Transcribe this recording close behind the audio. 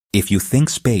If you think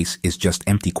space is just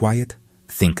empty quiet,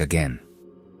 think again.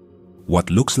 What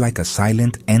looks like a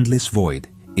silent, endless void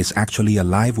is actually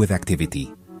alive with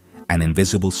activity, an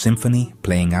invisible symphony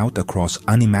playing out across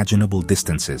unimaginable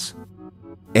distances.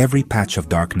 Every patch of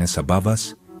darkness above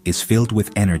us is filled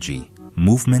with energy,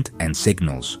 movement, and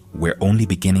signals we're only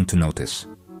beginning to notice.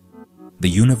 The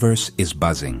universe is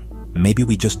buzzing. Maybe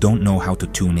we just don't know how to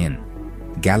tune in.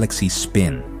 Galaxies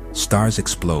spin, stars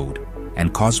explode,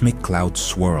 and cosmic clouds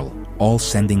swirl, all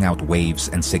sending out waves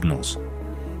and signals.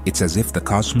 It's as if the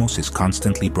cosmos is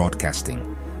constantly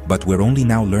broadcasting, but we're only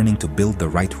now learning to build the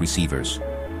right receivers.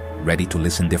 Ready to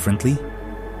listen differently?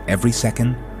 Every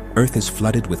second, Earth is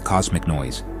flooded with cosmic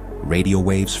noise, radio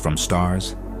waves from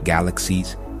stars,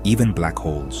 galaxies, even black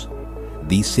holes.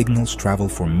 These signals travel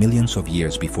for millions of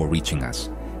years before reaching us,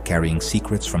 carrying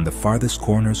secrets from the farthest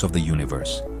corners of the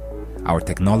universe. Our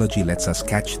technology lets us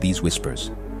catch these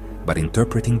whispers, but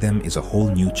interpreting them is a whole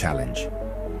new challenge.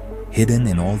 Hidden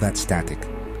in all that static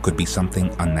could be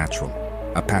something unnatural,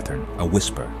 a pattern, a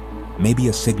whisper, maybe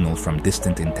a signal from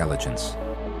distant intelligence.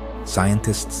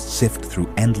 Scientists sift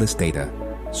through endless data,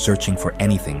 searching for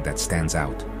anything that stands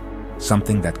out,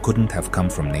 something that couldn't have come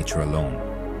from nature alone.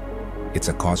 It's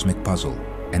a cosmic puzzle,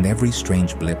 and every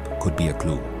strange blip could be a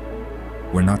clue.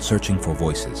 We're not searching for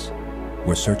voices.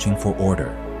 We're searching for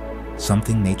order,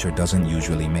 something nature doesn't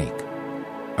usually make.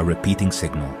 A repeating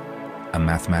signal, a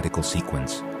mathematical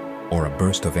sequence, or a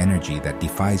burst of energy that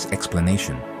defies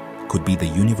explanation could be the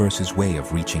universe's way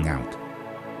of reaching out.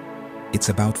 It's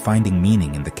about finding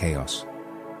meaning in the chaos.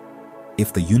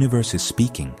 If the universe is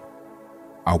speaking,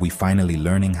 are we finally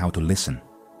learning how to listen?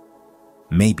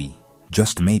 Maybe,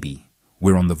 just maybe,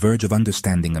 we're on the verge of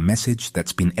understanding a message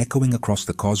that's been echoing across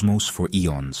the cosmos for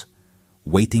eons,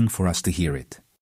 waiting for us to hear it.